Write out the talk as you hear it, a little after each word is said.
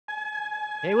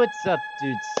Hey, what's up,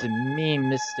 dudes? It's me,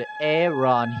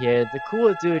 Mr.Airon here, the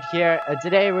cool dude here, and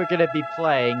today we're gonna be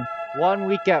playing 1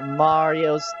 Week at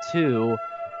Mario's 2,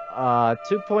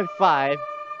 2.5,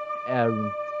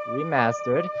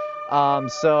 remastered.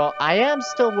 So I am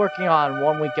still working on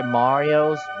 1 Week at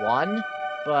Mario's 1,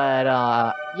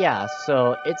 but, yeah,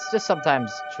 so it's just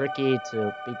sometimes tricky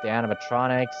to beat the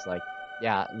animatronics, like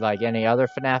any other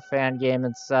FNAF fan game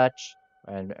and such,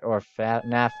 or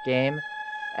FNAF game.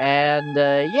 And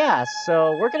yeah,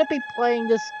 so we're gonna be playing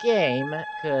this game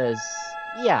because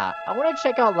yeah, I want to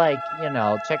check out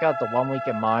check out the 1 Week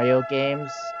at Mario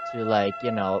games to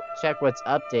check what's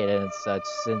updated and such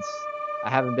since I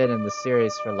haven't been in the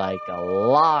series for like a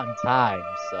long time.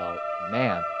 So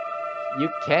man,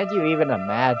 can't you even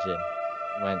imagine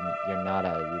when you're not a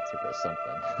YouTuber or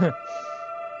something?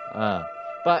 uh,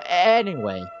 but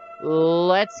anyway,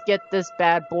 let's get this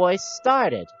bad boy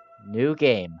started. New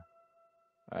game.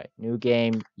 Alright, new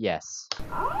game, yes.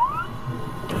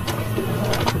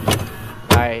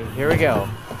 Alright, here we go.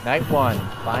 Night 1,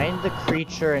 find the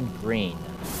creature in green.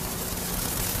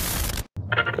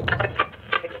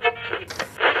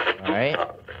 Alright.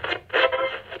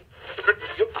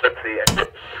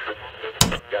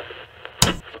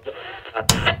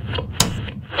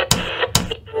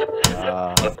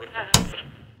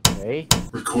 Okay.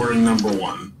 Recording number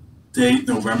 1. Date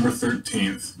November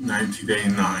 13th,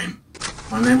 1989.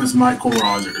 My name is Michael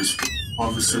Rogers,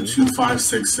 Officer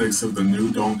 2566 of the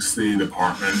New Donk City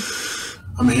Department.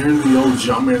 I'm here in the old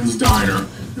Jumpman's Diner,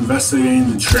 investigating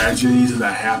the tragedies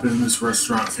that happened in this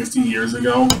restaurant 50 years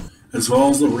ago, as well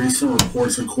as the recent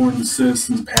reports according to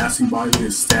citizens passing by the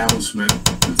establishment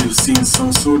that they've seen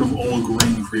some sort of old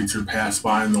green creature pass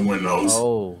by in the windows.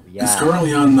 Oh, yeah. It's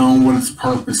currently unknown what its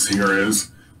purpose here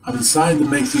is. I've decided to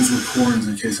make these recordings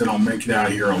in case I don't make it out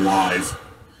of here alive.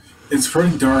 It's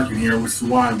pretty dark in here, which is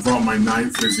why I brought my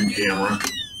night vision camera.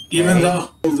 Even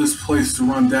though this place to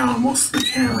run down, most of the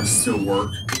cameras still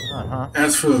work.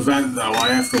 As for the vent, though,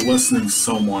 I have to listen if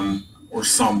someone or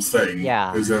something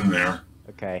is in there.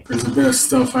 Okay. There's a bit of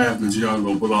stuff I have to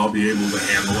juggle, but I'll be able to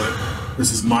handle it.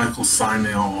 This is Michael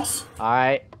signing off.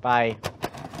 Alright, bye.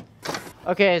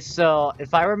 Okay, so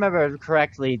if I remember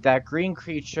correctly, that green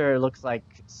creature looks like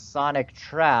Sonic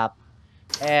Trap.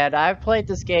 And I've played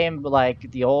this game,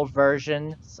 like, the old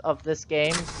versions of this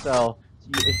game, so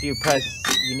if you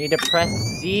need to press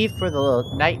Z for the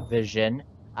night vision.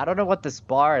 I don't know what this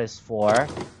bar is for.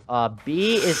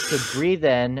 B is to breathe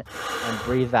in and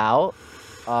breathe out.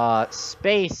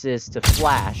 Space is to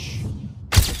flash.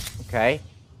 Okay.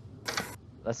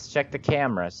 Let's check the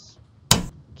cameras.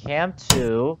 Cam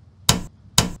 2.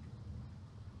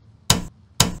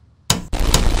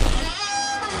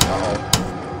 Uh-oh.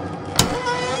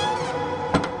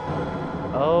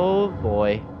 Oh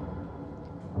boy.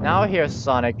 Now here's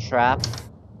Sonic Trap. It's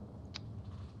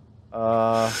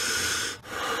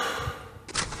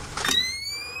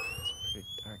pretty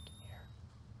dark in here.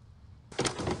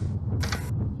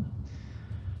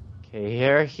 Okay,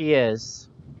 here he is.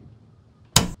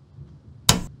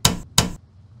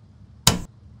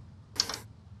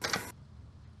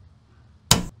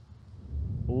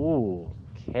 Ooh,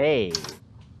 okay.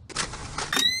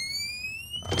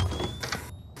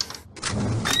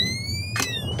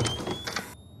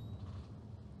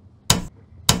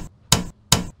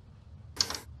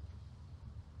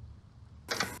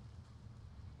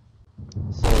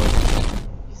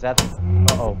 So,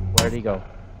 uh-oh, where'd he go?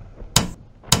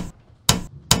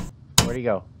 Where'd he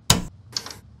go?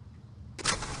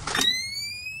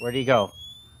 Where'd he go?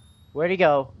 Where'd he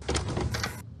go?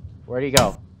 Where'd he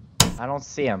go? I don't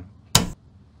see him.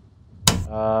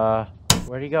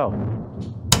 Where'd he go?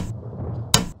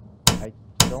 I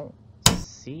don't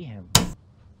see him.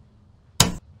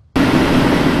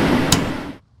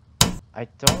 I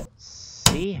don't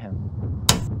see him.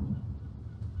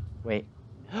 Wait.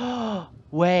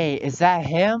 Wait, is that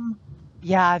him?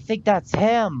 Yeah, I think that's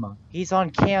him. He's on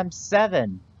cam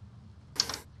 7.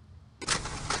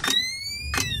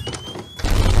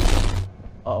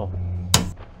 Uh-oh.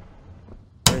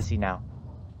 Where is he now?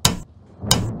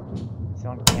 He's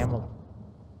on cam.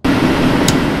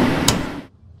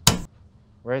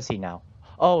 Where is he now?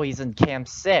 Oh, he's in cam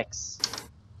 6.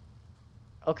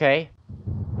 Okay.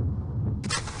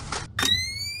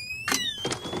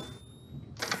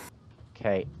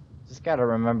 Okay, just gotta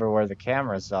remember where the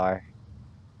cameras are.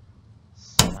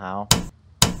 Somehow.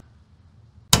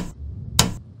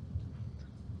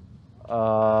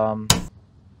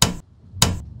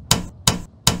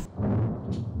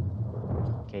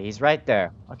 Okay, he's right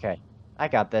there. Okay, I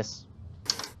got this.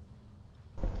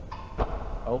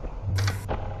 Oh,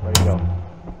 where'd he go?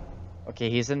 Okay,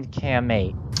 he's in cam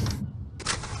 8.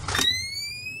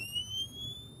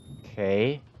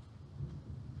 Okay.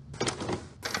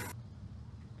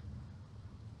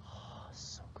 Oh,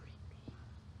 so creepy.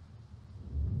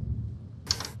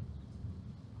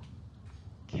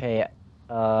 Okay,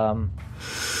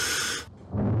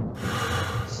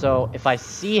 so if I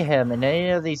see him in any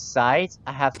of these sites,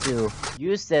 I have to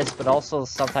use this, but also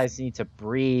sometimes need to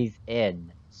breathe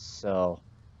in. So,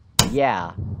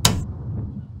 yeah.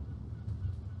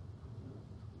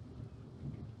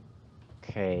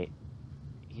 Okay,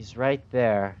 he's right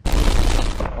there.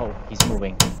 Oh, he's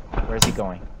moving. Where's he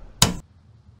going?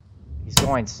 He's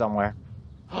going somewhere.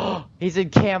 He's in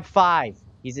Camp 5.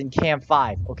 He's in Camp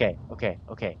 5. Okay.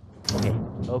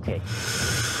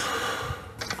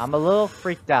 I'm a little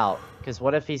freaked out, because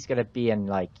what if he's gonna be in,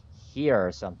 like, here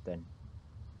or something?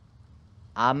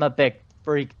 I'm a bit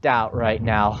freaked out right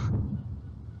now.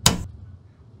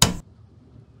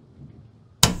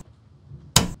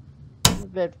 I'm a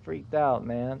bit freaked out,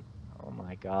 man. Oh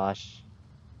my gosh.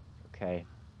 Okay.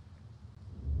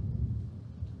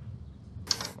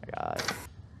 Oh my god.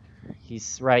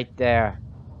 He's right there.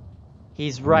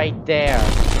 He's right there.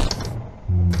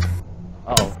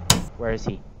 Uh-oh. Where is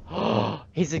he?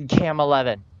 He's in Cam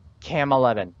 11. Cam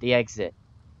 11. The exit.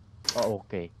 Oh,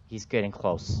 okay. He's getting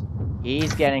close.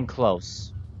 He's getting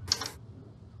close.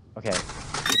 Okay.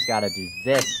 Just gotta do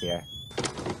this here.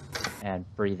 And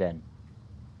breathe in.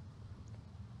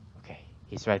 Okay.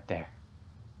 He's right there.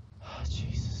 Oh,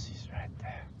 Jesus. He's right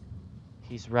there.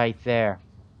 He's right there.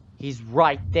 He's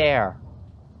right there.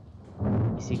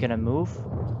 Is he gonna move?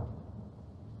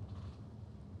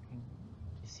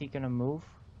 Is he gonna move?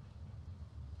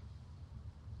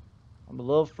 I'm a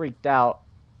little freaked out.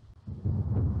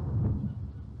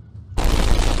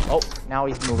 Oh, now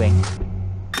he's moving.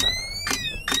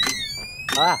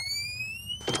 Ah!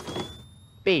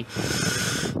 B!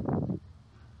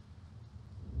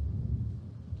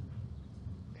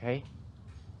 Okay.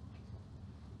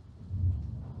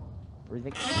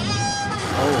 Breathing.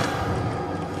 Oh!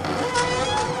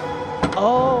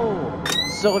 Oh!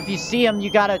 So if you see him,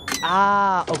 you gotta...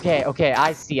 Ah! Okay,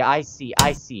 I see.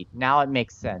 Now it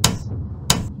makes sense.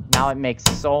 Now it makes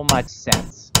so much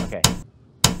sense. Okay.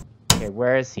 Okay,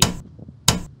 where is he?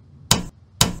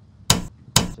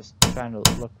 Just trying to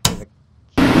look for the...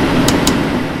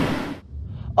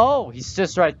 Oh, he's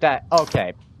just right there.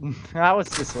 Okay. I was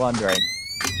just wondering.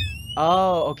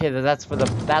 Oh, okay, that's for the...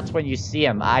 That's when you see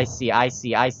him. I see.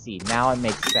 Now it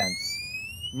makes sense.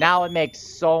 Now it makes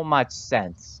so much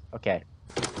sense. Okay.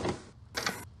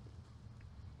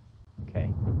 Okay.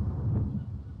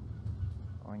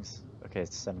 Okay,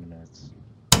 it's 7 minutes.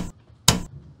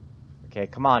 Okay,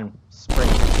 come on. Sprint.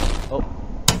 Oh.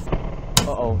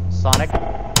 Uh-oh. Sonic?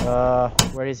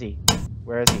 Where is he?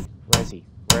 Where is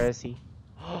he?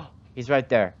 He's right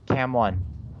there. Cam 1.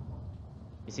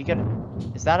 Is he gonna...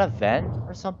 Is that a vent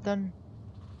or something?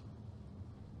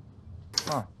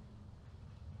 Huh.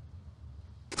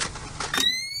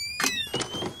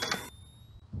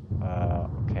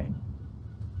 Okay.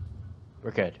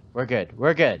 We're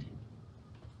good.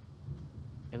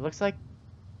 It looks like...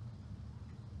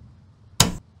 I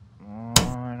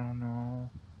don't know.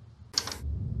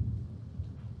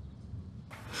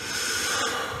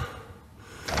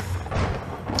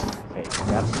 Okay,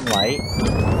 we have some light.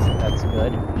 That's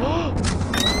good.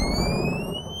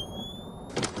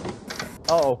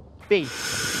 Uh-oh, B.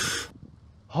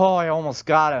 Oh, I almost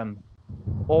got him.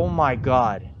 Oh my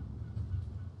god.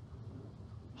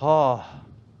 Oh.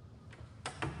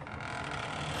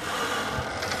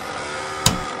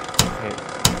 Okay,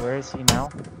 where is he now?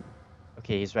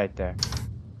 Okay, he's right there.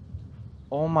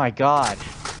 Oh my god.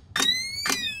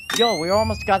 Yo, we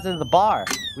almost got to the bar.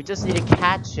 We just need to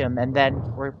catch him and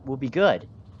then we'll be good.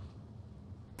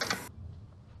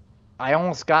 I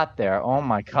almost got there. Oh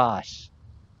my gosh.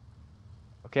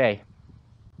 Okay.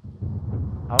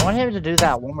 I want him to do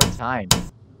that one more time.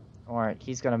 Or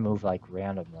he's gonna move, like,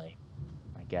 randomly.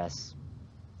 I guess.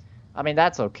 I mean,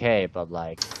 that's okay, but,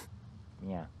 like...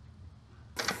 Yeah.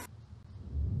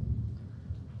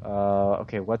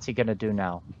 Okay, what's he gonna do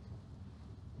now?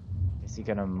 Is he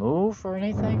gonna move or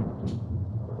anything?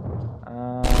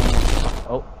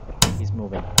 Oh, he's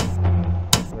moving.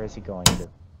 Where is he going to?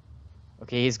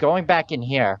 Okay, he's going back in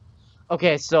here.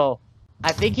 Okay, so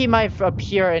I think he might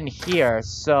appear in here,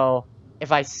 so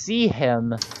if I see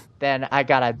him, then I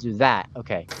gotta do that.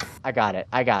 Okay, I got it.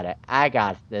 I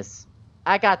got this.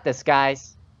 I got this,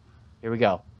 guys. Here we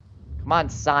go. Come on,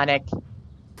 Sonic.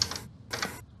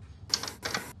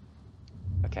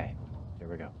 Okay, here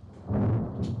we go.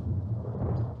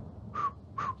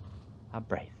 I'm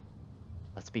brave.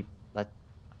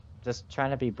 just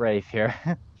trying to be brave here.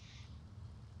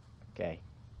 Okay.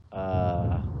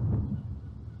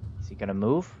 Is he gonna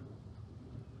move?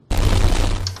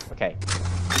 Okay.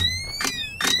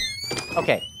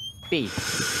 Okay. B.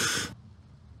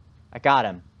 I got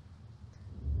him.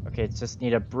 Okay, just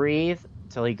need to breathe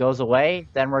till he goes away,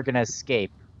 then we're gonna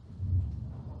escape.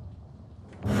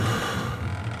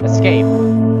 Escape.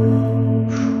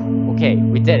 Okay,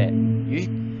 we did it.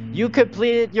 You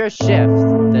completed your shift.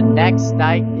 The next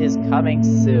night is coming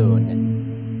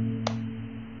soon.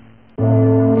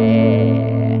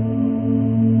 Yeah.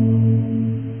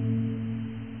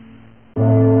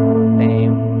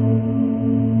 Bam.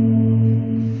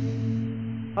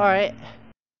 Alright.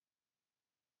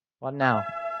 What now?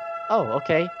 Oh,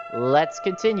 okay. Let's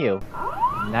continue.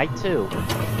 Night 2.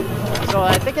 So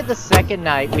I think at the second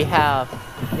night we have...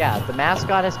 Yeah, the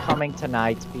mascot is coming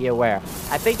tonight. Be aware.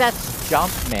 I think that's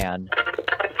Jumpman.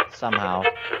 Somehow.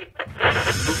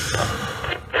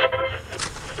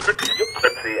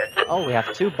 Oh, we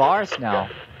have 2 bars now.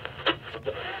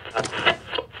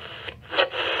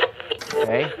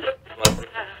 Okay.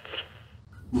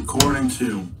 Recording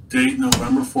 2. Date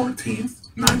November 14th,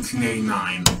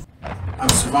 1989.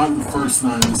 I've survived the first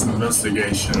night of this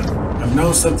investigation. I've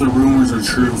noticed that the rumors are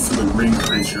true for the green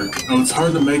creature, though it's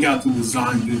hard to make out the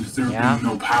design due to there being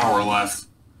no power left.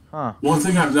 Huh. One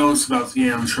thing I've noticed about the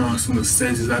animatronics on the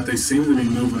stage is that they seem to be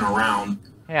moving around.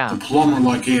 Yeah. The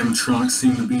plumber-like animatronics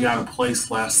seemed to be out of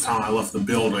place last time I left the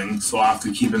building, so I have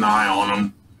to keep an eye on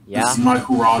them. Yeah. This is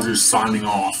Michael Rogers signing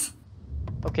off.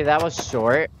 Okay, that was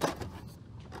short.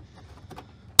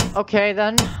 Okay,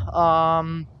 then.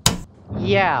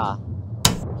 Yeah.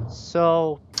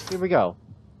 So, here we go.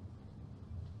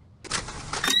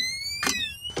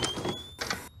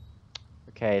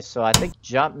 Okay, so I think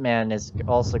Jumpman is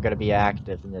also going to be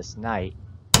active in this night.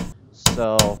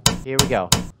 So, here we go.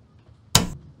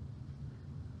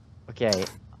 Okay,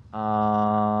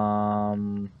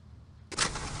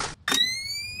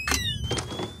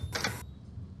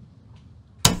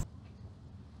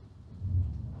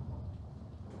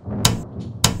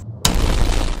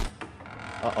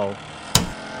 Uh-oh.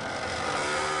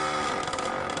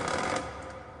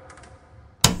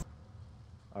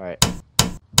 Alright.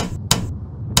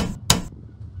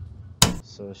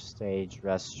 So, stage,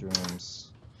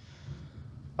 restrooms.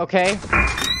 Okay.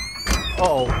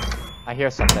 Uh-oh. I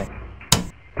hear something.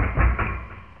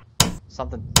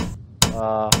 Something.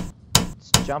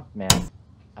 It's Jumpman.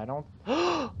 I don't...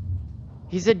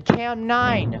 He's in Cam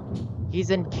 9!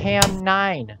 He's in Cam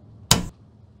 9!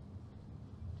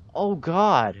 Oh,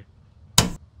 God.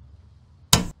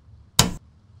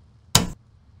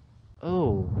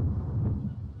 Oh.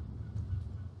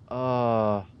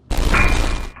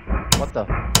 What the?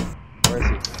 Where is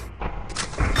he?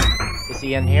 Is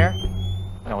he in here?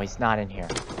 No, he's not in here.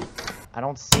 I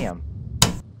don't see him.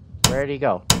 Where did he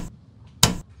go?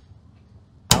 I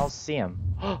don't see him.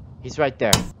 He's right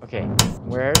there. Okay.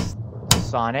 Where's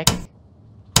Sonic?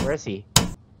 Where is he?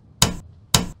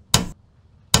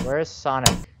 Where is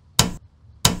Sonic?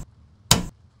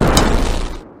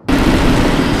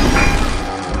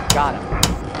 Got him.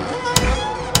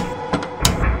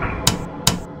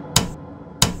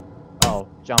 Oh,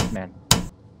 Jumpman.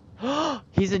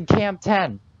 He's in Cam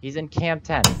 10. He's in Cam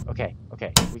 10. Okay,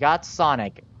 okay. We got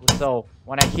Sonic. So,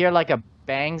 when I hear like a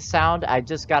bang sound, I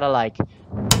just gotta like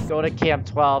go to Cam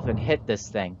 12 and hit this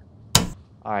thing.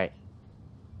 Alright.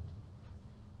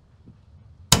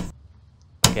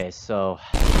 Okay, so...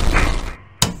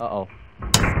 Uh-oh.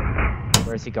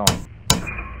 Where's he going?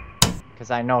 Because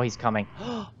I know he's coming.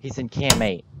 He's in Cam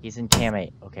 8. He's in Cam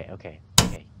 8. Okay, okay,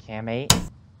 okay. Cam 8.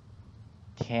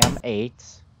 Cam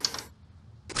 8.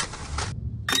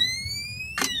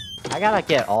 I gotta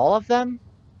get all of them?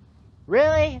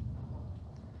 Really?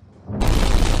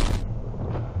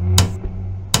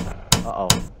 Uh-oh.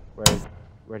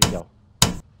 Where'd he go?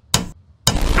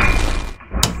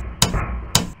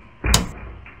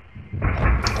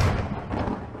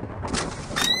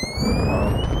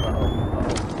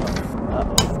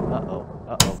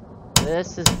 Uh-oh.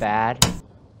 This is bad.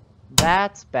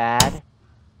 That's bad.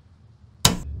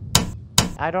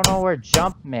 I don't know where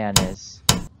Jumpman is.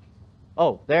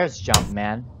 Oh, there's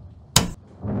Jumpman.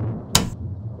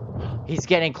 He's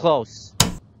getting close.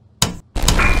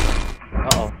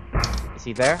 Uh-oh. Is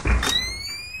he there?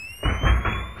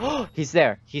 Oh, he's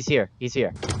there. He's here. He's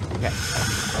here. Okay.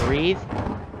 Breathe.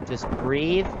 Just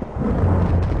breathe.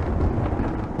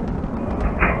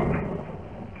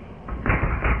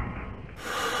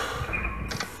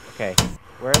 Okay.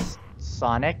 Where's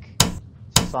Sonic?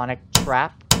 Sonic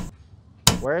Trap?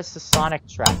 Where's the Sonic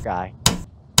Trap guy?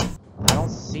 I don't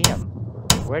see him.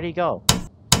 Where'd he go?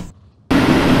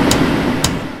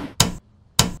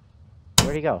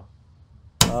 Where'd he go?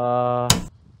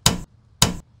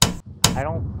 I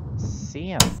don't see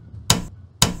him.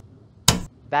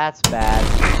 That's bad.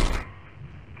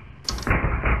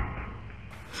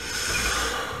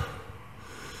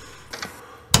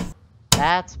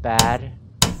 That's bad.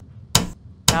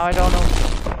 Now I don't know.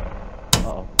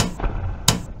 Uh-oh.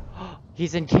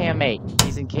 He's in cam 8.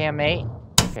 He's in cam 8.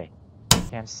 Okay.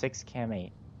 Cam 6, cam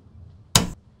 8.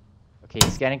 Okay,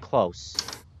 he's getting close.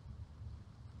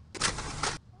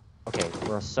 Okay,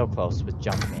 we're so close with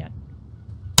Jumpman.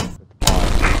 With the bar.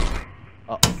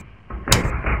 Oh.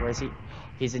 Where is he?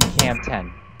 He's in cam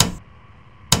 10.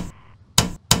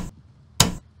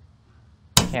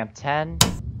 Cam 10.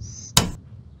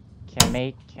 Cam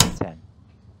 8, cam 10.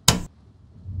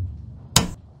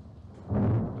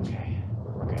 Okay,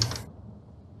 we're good.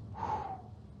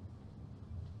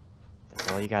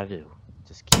 That's all you gotta do.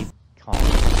 Just keep calm.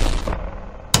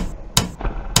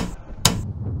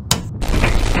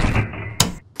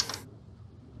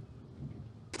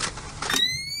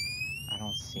 I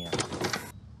don't see him.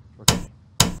 We're good.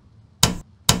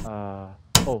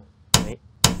 Oh, wait.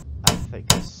 I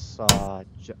think I saw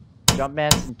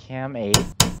Jumpman's in cam 8.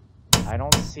 I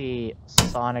don't see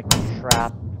Sonic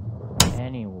Trap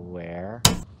anywhere.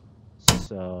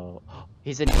 So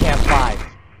he's in cam 5.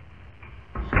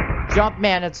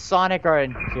 Jumpman and Sonic are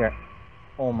in here.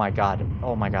 Oh my god.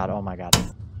 Oh my god. Oh my god.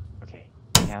 Okay.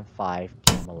 Cam 5,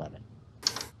 cam 11.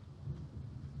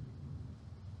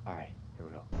 Alright, here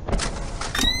we go.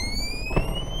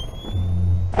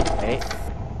 Wait.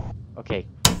 Okay.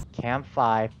 Cam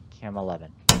 5, cam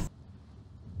 11.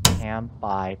 Cam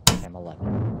 5, cam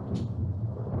 11.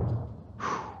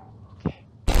 Okay.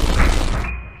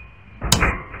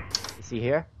 Is he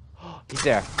here? He's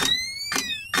there.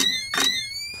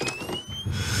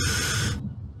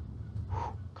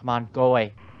 Come on, go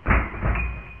away.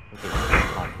 Okay,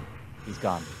 he's gone. He's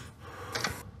gone.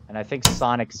 And I think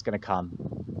Sonic's gonna come.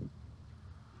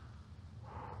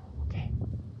 Okay.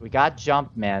 We got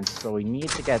Jumpman, so we need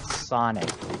to get Sonic.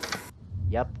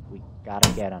 Yep, we gotta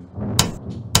get him.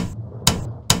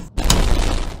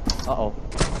 Uh-oh.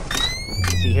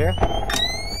 Is he here?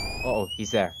 Uh-oh,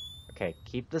 he's there. Okay,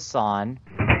 keep this on.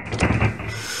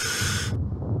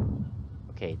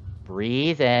 Okay,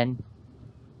 breathe in.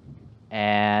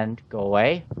 And go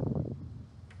away.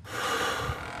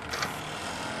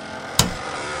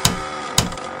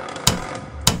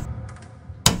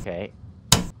 Okay.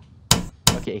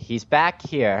 Okay, he's back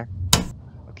here.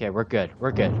 Okay, we're good.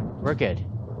 We're good. We're good.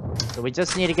 So we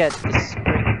just need to get this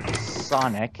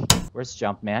Sonic. Where's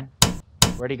Jumpman?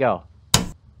 Where'd he go?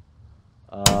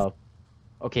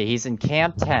 Okay, he's in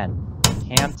cam 10.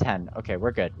 Cam 10. Okay,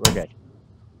 we're good. We're good.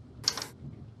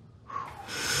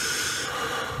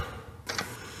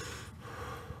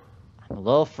 I'm a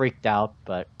little freaked out,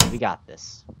 but we got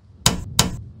this.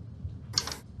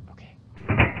 Okay.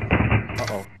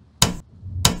 Uh-oh.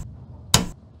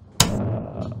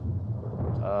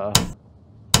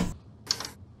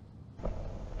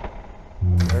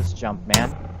 Where's Jumpman?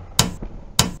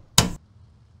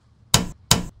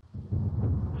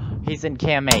 He's in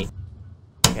cam 8.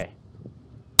 Okay.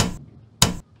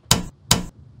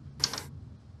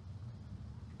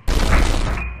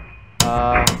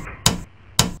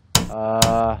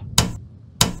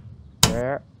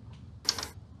 Where?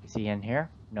 Is he in here?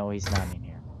 No, he's not in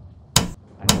here.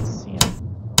 I don't see him.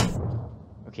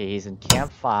 Okay, he's in cam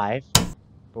 5.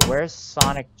 But where's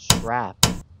Sonic Trap?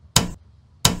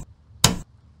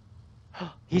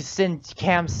 He's in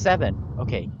cam 7.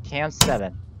 Okay, cam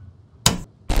 7.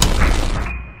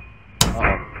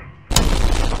 Uh-oh.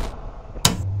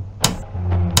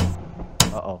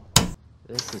 Uh-oh.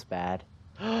 This is bad.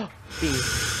 B.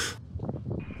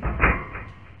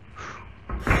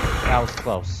 That was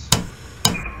close.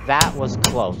 That was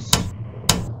close.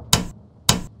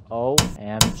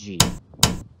 OMG.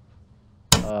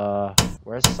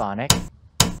 Where's Sonic?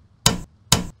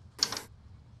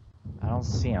 I don't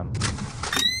see him.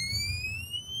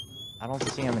 I don't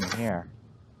see him in here.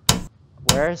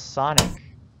 Where's Sonic?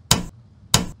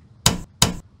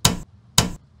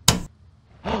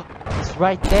 He's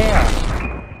right there!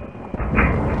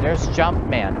 There's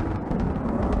Jumpman.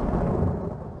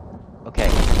 Okay.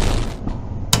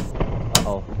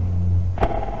 Uh-oh.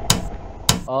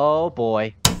 Oh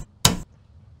boy.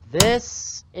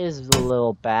 This is a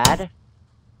little bad.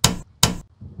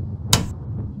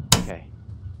 Okay.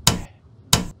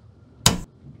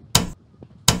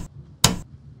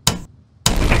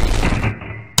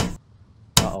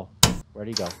 Uh-oh. Where'd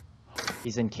he go?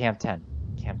 He's in cam 10.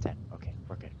 Cam 10. Okay,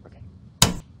 we're good. We're good.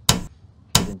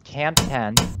 He's in cam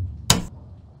 10.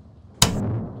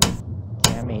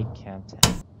 Cam 8, cam 10.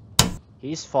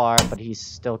 He's far, but he's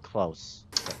still close.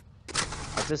 Okay.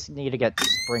 I just need to get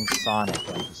Spring Sonic,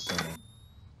 I'm assuming.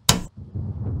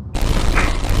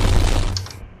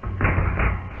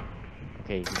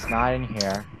 Okay, he's not in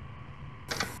here.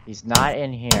 He's not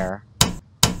in here.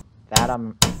 That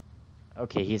I'm...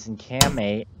 Okay, he's in Cam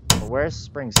 8. But where's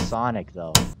Spring Sonic,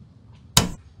 though?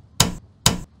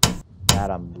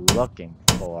 That I'm looking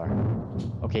for.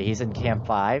 Okay, he's in Cam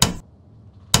 5.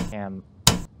 Cam...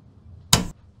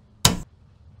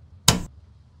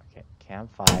 Okay, Cam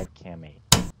 5, Cam 8.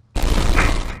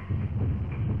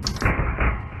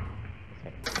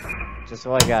 Okay. Just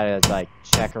all I gotta is, like,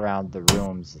 check around the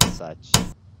rooms and such.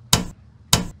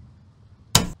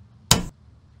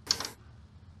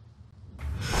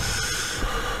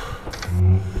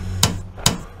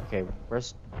 Okay,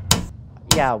 where's...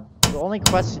 Yeah, the only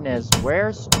question is,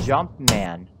 where's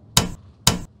Jumpman?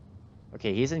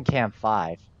 Okay, he's in Camp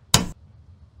 5.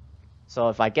 So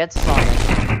if I get Sonic...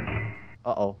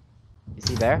 Uh-oh. Is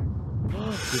he there?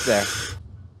 He's there.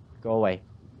 Go away.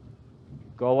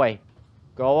 Go away.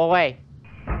 Go away!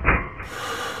 He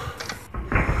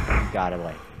got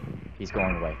away. He's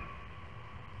going away.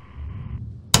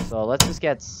 So let's just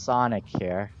get Sonic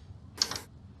here.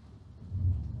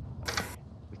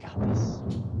 We got this.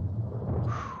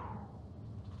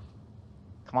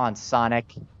 Come on,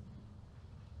 Sonic.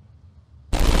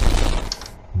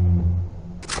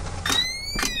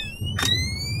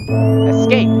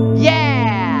 Escape!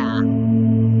 Yeah!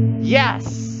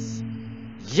 Yes!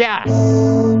 Yes!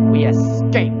 We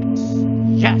escaped!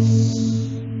 Yes!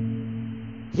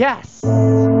 Yes!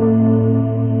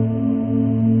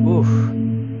 Oof.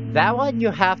 That one you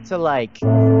have to, like,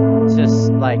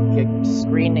 just, like,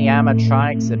 screen the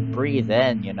animatronics and breathe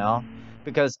in, you know?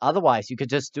 Because otherwise you could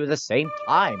just do the same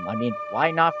time. I mean,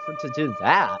 why not to do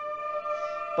that?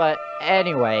 But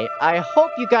anyway, I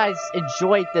hope you guys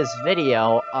enjoyed this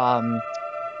video.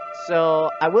 So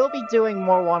I will be doing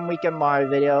more One Weekend Mario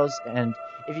videos, and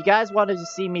if you guys wanted to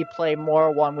see me play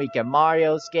more One Weekend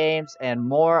Mario's games and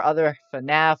more other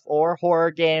FNAF or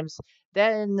horror games,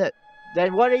 then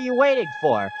what are you waiting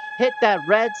for? Hit that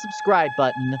red subscribe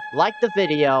button, like the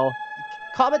video,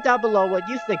 comment down below what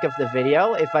you think of the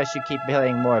video, if I should keep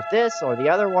playing more of this or the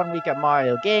other One Weekend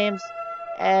Mario games,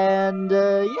 and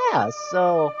yeah,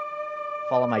 so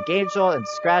follow my game show and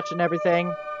Scratch and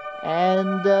everything.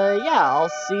 And, yeah, I'll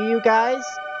see you guys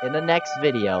in the next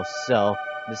video. So,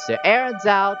 Mr. Airon's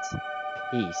out.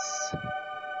 Peace.